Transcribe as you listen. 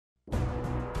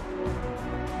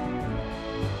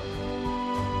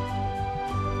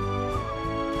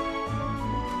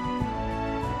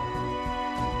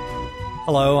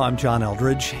Hello, I'm John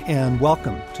Eldredge, and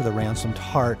welcome to the Ransomed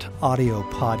Heart audio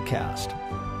podcast.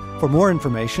 For more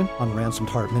information on Ransomed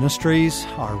Heart Ministries,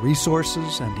 our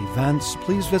resources and events,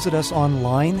 please visit us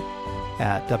online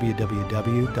at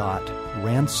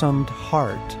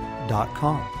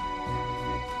www.ransomedheart.com.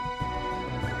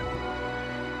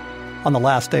 On the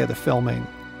last day of the filming,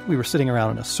 we were sitting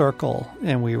around in a circle,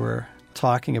 and we were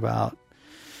talking about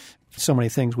so many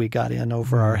things we got in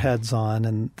over our heads on,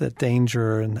 and the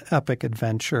danger and the epic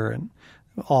adventure, and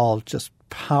all just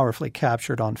powerfully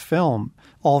captured on film,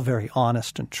 all very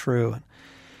honest and true. And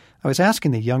I was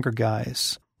asking the younger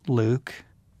guys, Luke,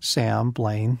 Sam,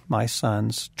 Blaine, my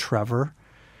sons, Trevor,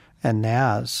 and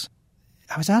Naz,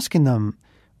 I was asking them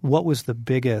what was the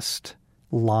biggest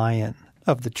lion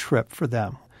of the trip for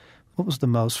them. What was the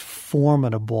most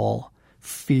formidable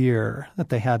fear that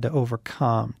they had to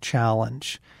overcome,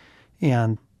 challenge?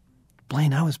 And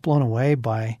Blaine, I was blown away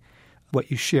by what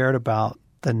you shared about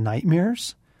the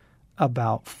nightmares,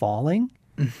 about falling,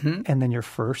 and then your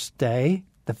first day,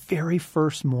 the very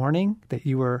first morning that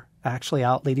you were actually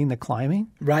out leading the climbing.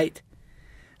 Right.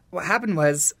 What happened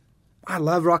was I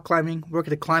love rock climbing, work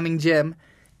at a climbing gym,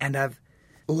 and I've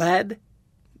led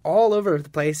all over the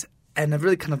place, and I've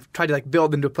really kind of tried to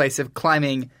build into a place of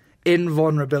climbing in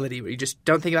vulnerability, where you just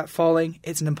don't think about falling.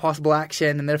 It's an impossible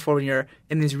action, and therefore when you're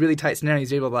in these really tight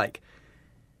scenarios, you're able to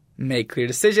make clear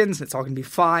decisions, and it's all going to be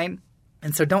fine.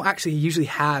 And so don't actually usually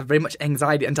have very much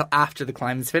anxiety until after the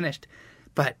climb is finished.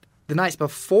 But the nights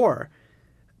before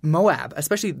Moab,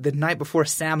 especially the night before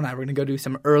Sam and I were going to go do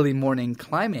some early morning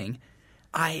climbing,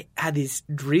 I had these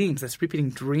dreams, this repeating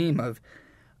dream of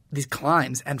these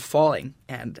climbs and falling,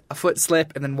 and a foot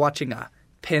slip, and then watching a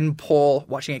pin pull,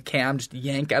 watching a cam just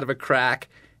yank out of a crack,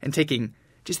 and taking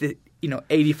just the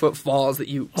 80-foot falls that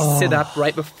you sit up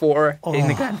right before hitting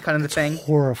the ground, kind of the thing.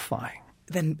 Horrifying.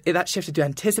 Then that shifted to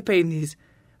anticipating these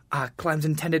climbs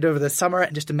intended over the summer,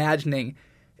 and just imagining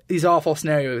these awful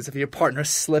scenarios of your partner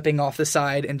slipping off the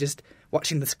side and just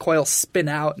watching this coil spin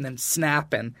out and then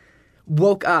snap, and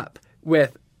woke up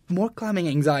with more climbing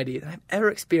anxiety than I've ever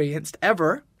experienced,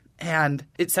 ever. And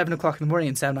it's 7 o'clock in the morning,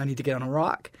 and Sam and I need to get on a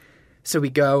rock. So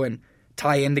we go and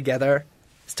tie in together,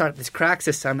 start this crack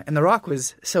system, and the rock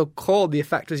was so cold, the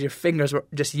effect was your fingers were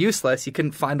just useless. You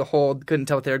couldn't find a hold, couldn't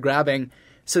tell what they were grabbing.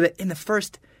 So that in the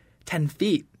first 10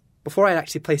 feet, before I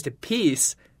actually placed a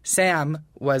piece, Sam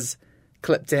was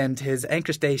clipped into his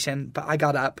anchor station, but I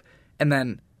got up, and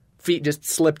then feet just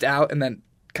slipped out, and then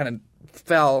kind of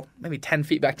fell maybe 10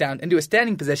 feet back down into a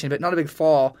standing position, but not a big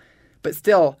fall. But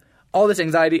still, all this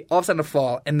anxiety, all of a sudden a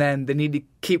fall, and then the need to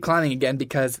keep climbing again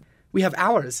because we have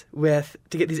hours to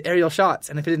get these aerial shots,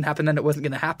 and if it didn't happen then it wasn't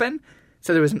going to happen.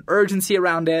 So there was an urgency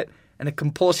around it, and a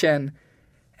compulsion,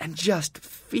 and just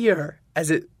fear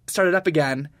as it started up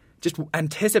again, just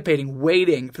anticipating,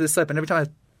 waiting for the slip. And every time I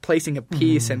was placing a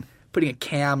piece and putting a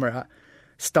cam or a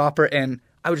stopper in,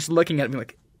 I was just looking at it and be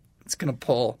like, it's going to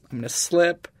pull. I'm going to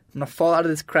slip. I'm going to fall out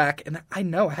of this crack. And I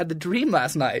know I had the dream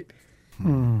last night.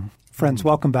 Friends,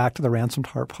 welcome back to the Ransomed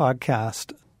Heart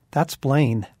podcast. That's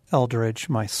Blaine Eldredge,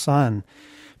 my son,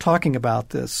 talking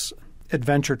about this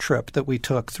adventure trip that we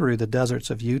took through the deserts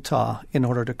of Utah in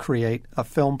order to create a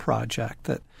film project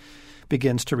that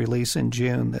begins to release in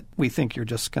June that we think you're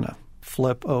just going to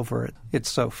flip over it. It's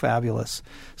so fabulous.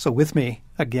 So with me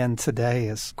again today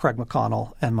is Craig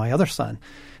McConnell and my other son,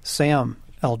 Sam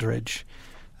Eldredge.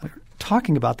 We're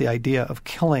talking about the idea of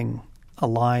killing a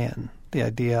lion, the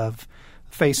idea of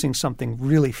facing something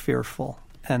really fearful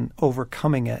and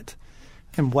overcoming it,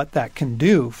 and what that can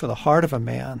do for the heart of a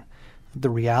man, the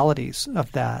realities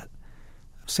of that.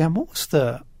 Sam, what was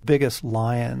the biggest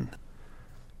lion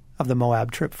of the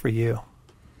Moab trip for you?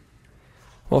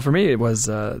 Well, for me, it was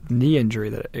a knee injury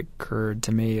that occurred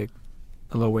to me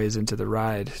a little ways into the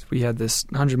ride. We had this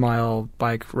 100-mile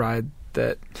bike ride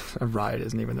that – a ride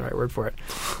isn't even the right word for it.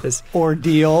 This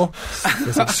ordeal.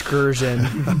 This excursion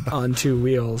on two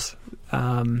wheels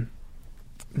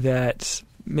that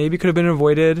 – maybe could have been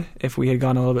avoided if we had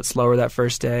gone a little bit slower that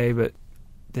first day, but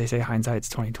they say hindsight's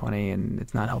 20/20, and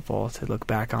it's not helpful to look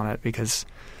back on it because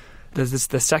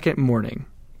the second morning,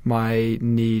 my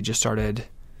knee just started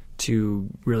to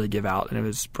really give out, and it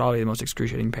was probably the most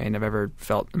excruciating pain I've ever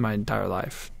felt in my entire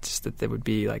life. Just that there would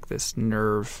be this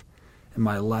nerve in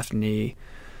my left knee.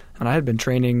 And I had been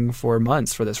training for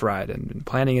months for this ride and been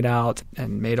planning it out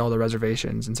and made all the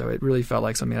reservations. And so it really felt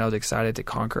like something I was excited to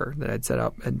conquer, that I'd set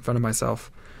up in front of myself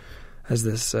as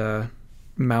this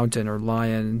mountain or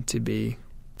lion to be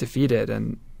defeated.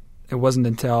 And it wasn't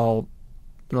until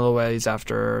a little ways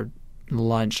after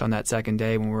lunch on that second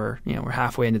day when we're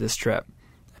halfway into this trip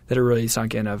that it really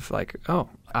sunk in of oh,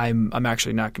 I'm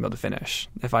actually not going to be able to finish.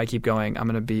 If I keep going, I'm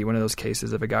going to be one of those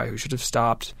cases of a guy who should have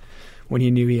stopped when he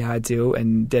knew he had to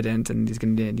and didn't, and he's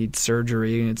going to need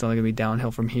surgery, and it's only going to be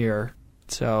downhill from here.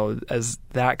 So as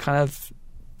that kind of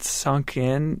sunk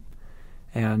in,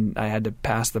 and I had to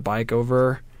pass the bike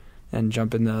over and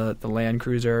jump in the Land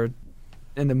Cruiser,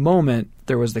 in the moment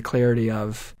there was the clarity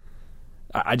of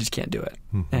I just can't do it.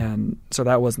 Mm-hmm. And so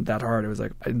that wasn't that hard. It was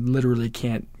like I literally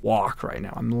can't walk right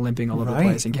now. I'm limping all over the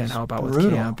place and can't help out with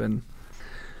camp. And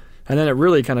then it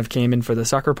really kind of came in for the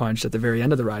sucker punch at the very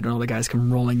end of the ride when all the guys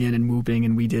come rolling in and whooping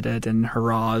and we did it and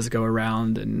hurrahs go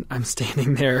around and I'm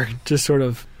standing there just sort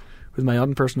of with my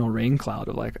own personal rain cloud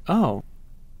of like, oh,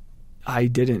 I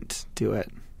didn't do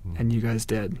it and you guys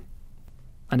did.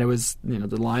 And it was,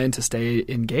 the line to stay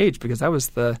engaged because that was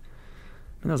the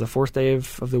fourth day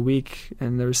of the week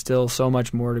and there was still so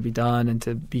much more to be done and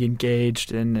to be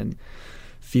engaged in and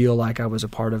feel like I was a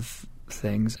part of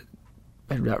things.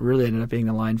 And that really ended up being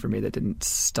the line for me that didn't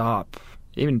stop,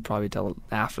 even probably till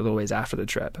after the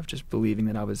trip, of just believing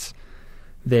that I was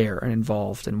there and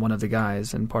involved and one of the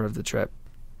guys and part of the trip.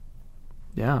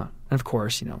 Yeah. And of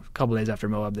course, a couple of days after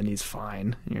Moab, the knee's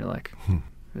fine. And you're like,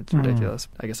 it's ridiculous.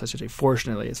 I guess I should say,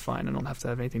 fortunately, it's fine. I don't have to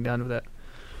have anything done with it.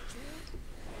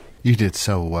 You did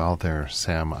so well there,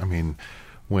 Sam. I mean,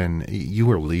 when you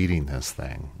were leading this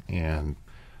thing and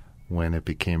when it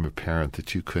became apparent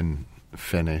that you couldn't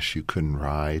finish, you couldn't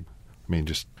ride, I mean,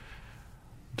 just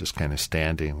kind of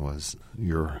standing was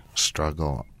your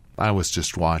struggle. I was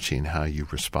just watching how you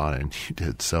responded, and you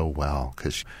did so well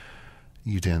because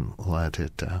you didn't let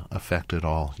it affect at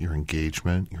all your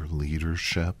engagement, your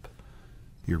leadership,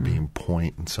 your being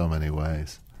point in so many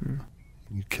ways.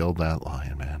 You killed that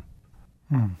lion,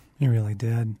 man. You really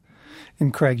did.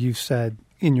 And Craig, you said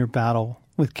in your battle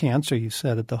with cancer, you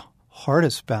said that the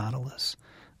hardest battle is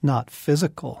not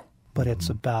physical, but it's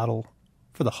a battle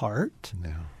for the heart,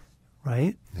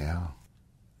 right? Yeah.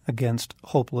 Against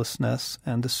hopelessness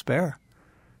and despair.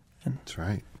 And that's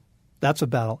right. That's a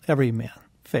battle every man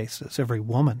faces, every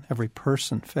woman, every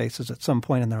person faces at some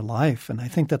point in their life. And I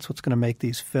think that's what's going to make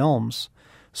these films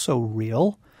so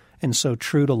real and so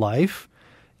true to life.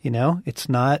 It's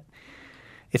not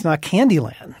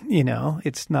Candyland,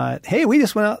 It's not, hey, we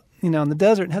just went out, in the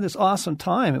desert and had this awesome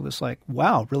time. It was like,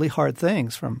 wow, really hard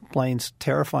things, from Blaine's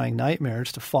terrifying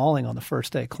nightmares to falling on the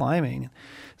first day climbing,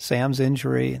 Sam's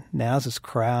injury, and Naz's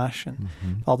crash, and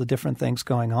all the different things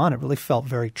going on. It really felt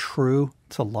very true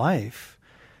to life,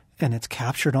 and it's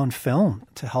captured on film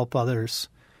to help others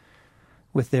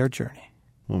with their journey.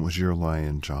 What was your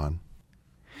lion, John?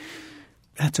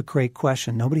 That's a great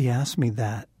question. Nobody asked me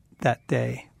that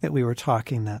day that we were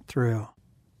talking that through.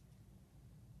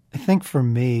 I think for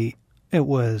me, it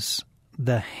was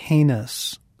the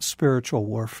heinous spiritual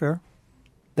warfare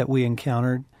that we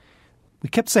encountered. We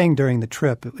kept saying during the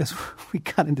trip, as we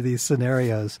got into these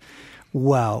scenarios,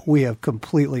 wow, we have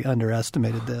completely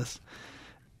underestimated this.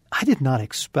 I did not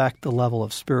expect the level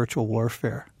of spiritual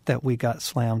warfare that we got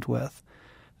slammed with,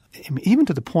 even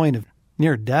to the point of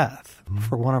near death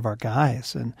for one of our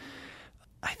guys. And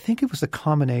I think it was a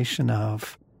combination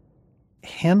of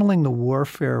handling the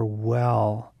warfare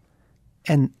well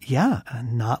and,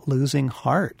 not losing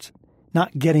heart,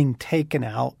 not getting taken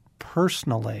out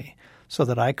personally so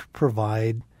that I could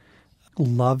provide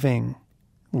loving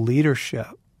leadership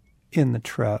in the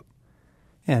trip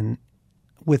and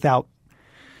without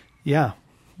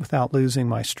losing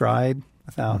my stride,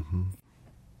 without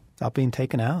being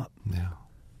taken out. Yeah.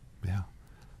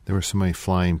 There were so many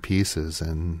flying pieces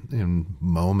and in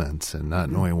moments and not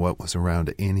knowing what was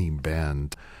around any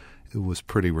bend. It was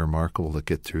pretty remarkable to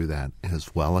get through that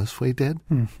as well as we did.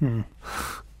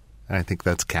 I think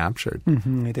that's captured.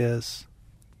 It is.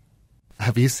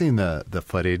 Have you seen the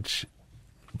footage,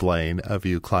 Blaine, of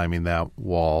you climbing that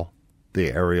wall,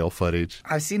 the aerial footage?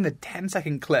 I've seen the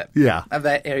 10-second clip of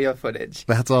that aerial footage.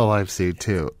 That's all I've seen,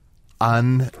 too.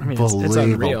 Unbelievable. It's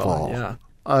unreal, yeah.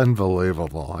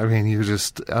 Unbelievable. I mean, you're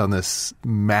just on this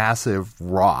massive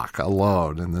rock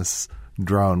alone, and this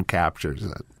drone captures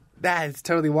it. That is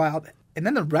totally wild. And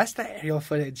then the rest of the aerial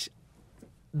footage,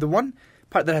 the one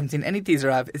part that I haven't seen any teaser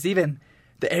of is even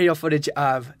the aerial footage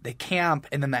of the camp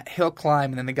and then that hill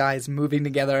climb and then the guys moving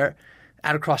together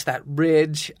out across that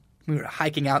ridge. We were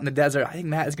hiking out in the desert. I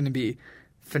think that is going to be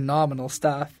phenomenal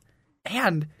stuff.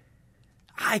 And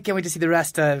I can't wait to see the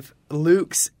rest of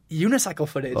Luke's unicycle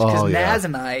footage because Naz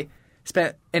and I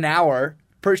spent an hour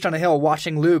perched on a hill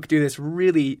watching Luke do this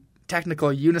really technical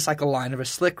unicycle line over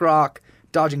slick rock,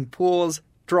 dodging pools,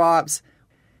 drops.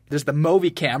 There's the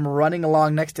Movi cam running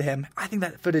along next to him. I think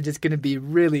that footage is going to be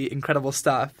really incredible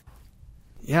stuff.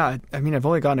 Yeah, I mean, I've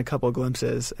only gotten a couple of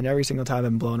glimpses, and every single time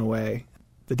I'm blown away.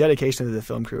 The dedication that the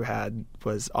film crew had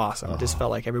was awesome. It just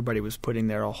felt like everybody was putting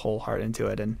their whole heart into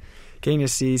it. And getting to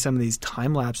see some of these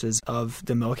time lapses of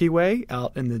the Milky Way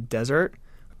out in the desert,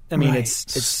 I mean, Right. it's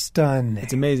stunning.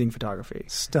 It's amazing photography.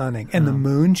 Stunning. And the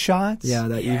moon shots? Yeah,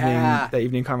 that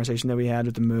evening conversation that we had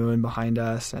with the moon behind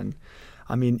us, and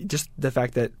I mean, just the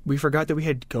fact that we forgot that we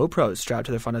had GoPros strapped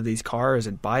to the front of these cars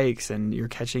and bikes, and you're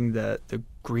catching the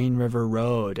Green River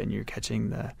Road, and you're catching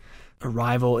the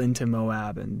arrival into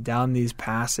Moab, and down these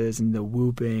passes, and the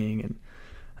whooping, and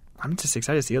I'm just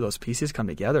excited to see how those pieces come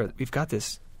together. We've got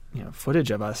this,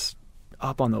 footage of us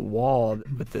up on the wall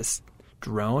with this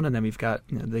drone, and then we've got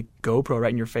the GoPro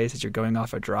right in your face as you're going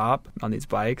off a drop on these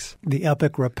bikes. The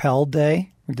epic rappel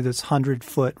day. We did this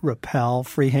 100-foot rappel,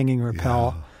 free-hanging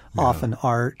rappel off an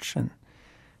arch. And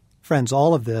friends,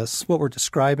 all of this, what we're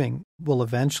describing, will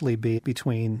eventually be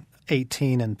between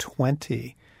 18 and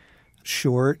 20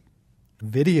 short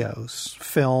videos,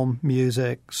 film,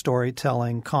 music,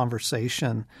 storytelling,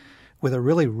 conversation, with a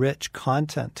really rich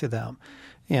content to them.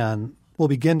 And we'll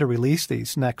begin to release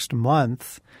these next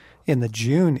month in the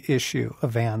June issue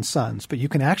of Van Sons. But you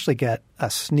can actually get a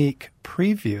sneak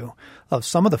preview of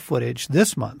some of the footage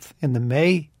this month in the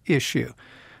May issue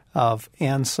of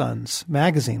Ann Sons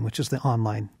magazine, which is the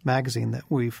online magazine that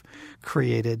we've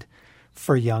created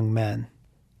for young men.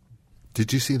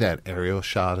 Did you see that aerial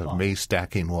shot of me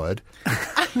stacking wood?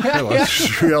 That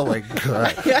was really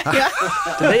good.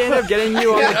 Did they end up getting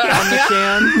you on the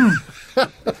can?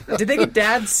 Did they get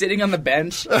Dad sitting on the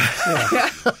bench?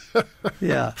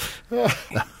 Yeah.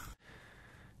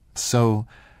 So,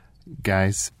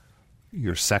 guys,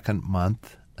 your second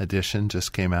month edition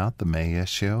just came out, the May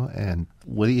issue. And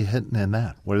what are you hitting in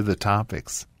that? What are the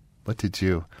topics? What did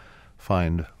you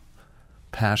find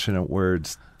passionate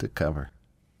words to cover?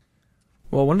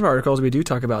 Well, one of our articles, we do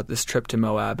talk about this trip to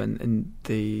Moab and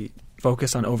the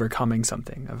focus on overcoming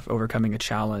something, of overcoming a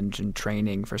challenge and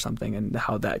training for something, and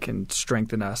how that can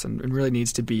strengthen us and really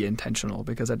needs to be intentional,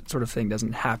 because that sort of thing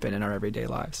doesn't happen in our everyday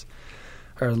lives.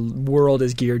 Our world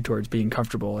is geared towards being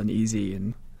comfortable and easy,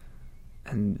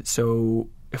 and so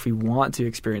if we want to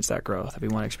experience that growth, if we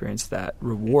want to experience that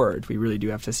reward, we really do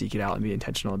have to seek it out and be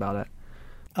intentional about it.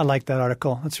 I like that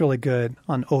article. It's really good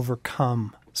on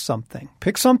overcome something.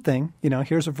 Pick something.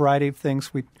 Here's a variety of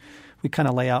things we kind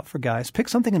of lay out for guys. Pick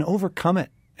something and overcome it,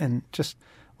 and just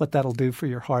what that'll do for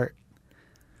your heart.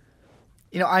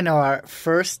 I know our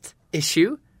first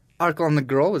issue article on the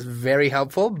girl was very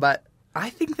helpful, but I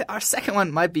think that our second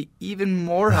one might be even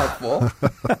more helpful.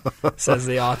 Says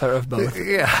the author of both.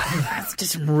 That's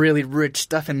just some really rich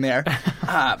stuff in there.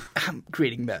 I'm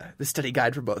creating the study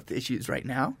guide for both issues right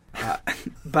now.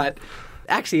 But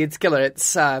actually, it's killer.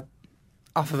 It's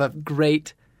off of a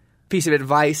great piece of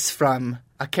advice from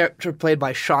a character played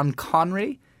by Sean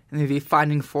Connery in the movie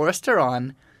Finding Forrester,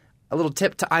 on a little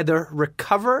tip to either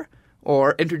recover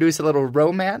or introduce a little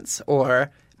romance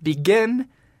or begin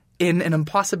in an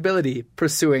impossibility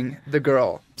pursuing the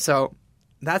girl. So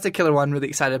that's a killer one, really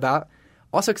excited about.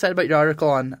 Also excited about your article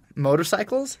on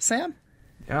motorcycles, Sam?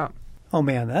 Yeah. Oh,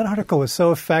 man, that article was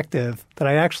so effective that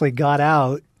I actually got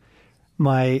out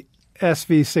my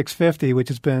SV650, which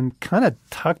has been kind of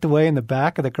tucked away in the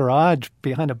back of the garage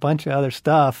behind a bunch of other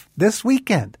stuff, this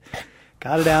weekend.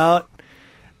 Got it out,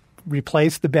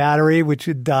 replaced the battery, which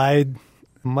had died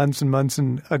months and months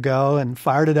ago, and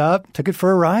fired it up, took it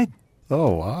for a ride.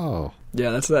 Oh, wow.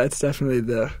 Yeah, that's definitely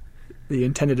the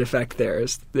intended effect there,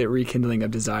 is the rekindling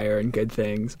of desire and good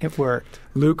things. It worked.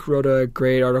 Luke wrote a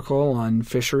great article on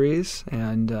fisheries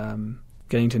and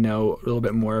getting to know a little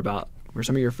bit more about where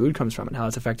some of your food comes from and how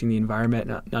it's affecting the environment.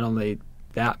 Not only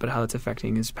that, but how it's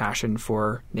affecting his passion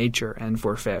for nature and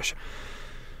for fish.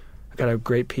 I got a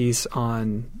great piece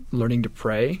on learning to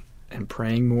pray and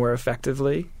praying more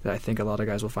effectively that I think a lot of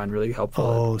guys will find really helpful.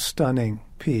 Oh, stunning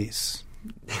piece.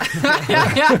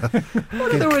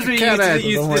 What other words we use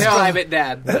to describe it,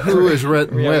 Dad? Who has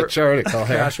written which article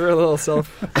here? Gosh, we're a little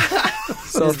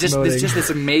There's just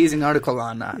this amazing article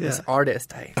on this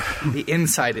artist. The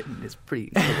insight is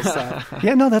pretty cool stuff.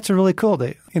 Yeah, no, that's really cool.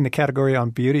 In the category on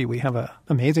beauty, we have an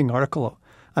amazing article,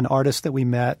 an artist that we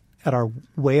met at our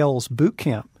Wales boot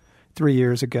camp 3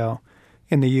 years ago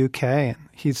in the UK. And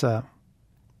he's a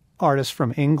artist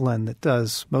from England that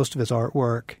does most of his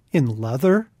artwork in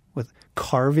leather, with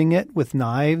carving it with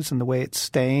knives and the way it's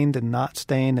stained and not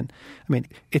stained. And I mean,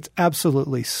 it's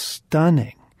absolutely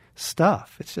stunning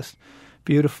stuff. It's just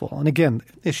beautiful. And again,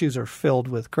 issues are filled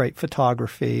with great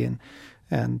photography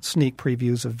and sneak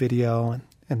previews of video.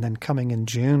 And then coming in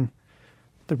June,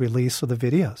 the release of the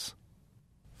videos.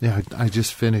 Yeah, I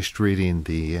just finished reading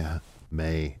the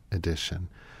May edition.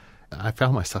 I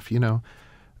found myself,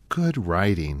 good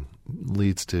writing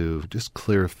leads to just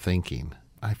clear thinking.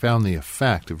 I found the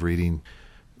effect of reading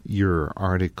your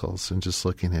articles and just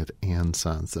looking at Ann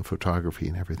Sons, the photography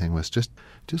and everything was just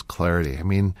clarity. I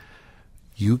mean,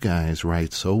 you guys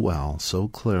write so well, so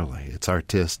clearly. It's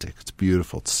artistic, it's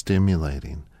beautiful, it's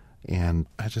stimulating. And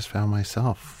I just found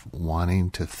myself wanting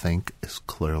to think as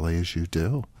clearly as you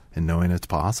do and knowing it's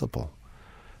possible.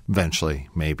 Eventually,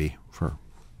 maybe, for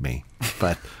me.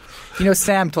 But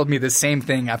Sam told me the same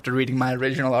thing after reading my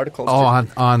original articles. Oh,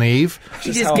 on Eve?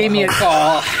 She just gave me a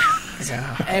call.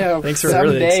 Yeah. Thanks for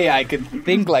someday I could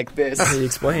think like this. He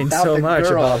explained so much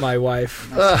about my wife.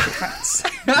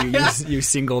 you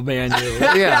single man. You.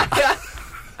 Yeah.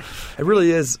 It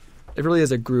really is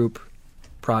a group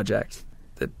project.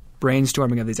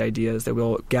 Brainstorming of these ideas that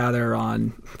we'll gather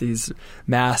on these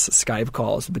mass Skype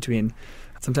calls between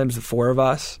sometimes the four of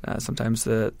us, sometimes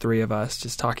the three of us,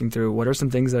 just talking through what are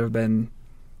some things that have been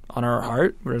on our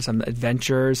heart, what are some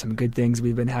adventures, some good things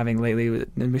we've been having lately,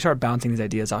 and we start bouncing these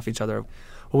ideas off each other.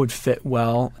 What would fit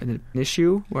well in an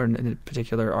issue or in a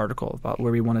particular article about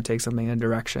where we want to take something in a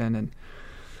direction,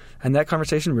 and that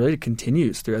conversation really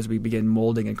continues through as we begin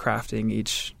molding and crafting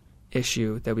each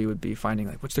issue that we would be finding,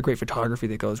 like what's the great photography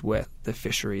that goes with the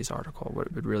fisheries article,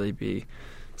 what would really be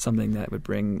something that would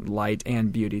bring light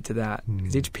and beauty to that,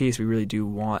 because each piece we really do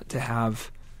want to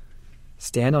have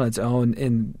stand on its own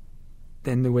in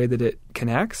the way that it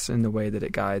connects, in the way that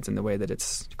it guides, in the way that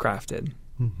it's crafted.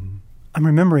 Mm-hmm. I'm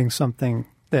remembering something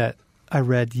that I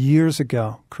read years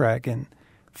ago, Craig, in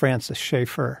Francis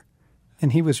Schaeffer,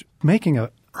 and he was making an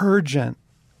urgent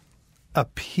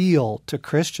appeal to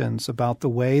Christians about the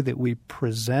way that we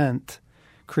present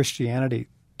Christianity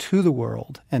to the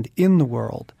world and in the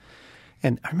world.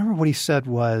 And I remember what he said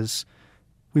was,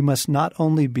 we must not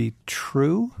only be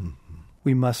true,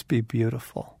 we must be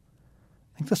beautiful.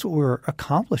 I think that's what we're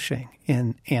accomplishing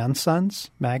in Ann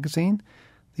Sons magazine,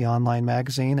 the online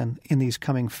magazine, and in these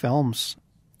coming films.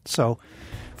 So,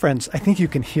 friends, I think you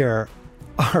can hear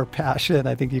our passion.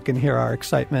 I think you can hear our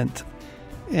excitement,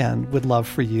 and would love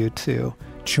for you to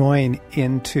join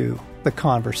into the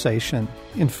conversation.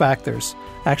 In fact, there's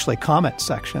actually comment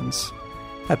sections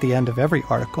at the end of every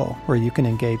article where you can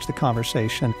engage the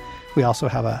conversation. We also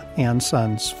have a Ann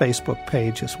Sons Facebook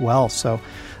page as well. So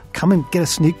come and get a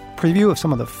sneak preview of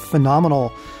some of the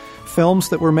phenomenal films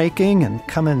that we're making, and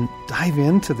come and dive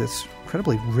into this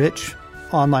incredibly rich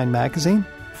online magazine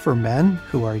for men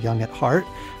who are young at heart,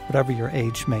 whatever your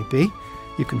age may be.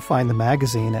 You can find the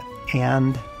magazine at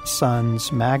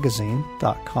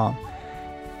andsonsmagazine.com.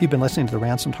 You've been listening to the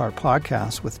Ransomed Heart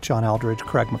podcast with John Eldredge,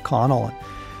 Craig McConnell, and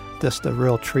just a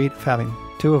real treat of having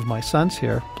two of my sons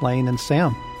here, Blaine and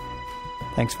Sam.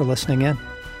 Thanks for listening in.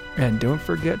 And don't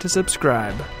forget to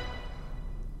subscribe.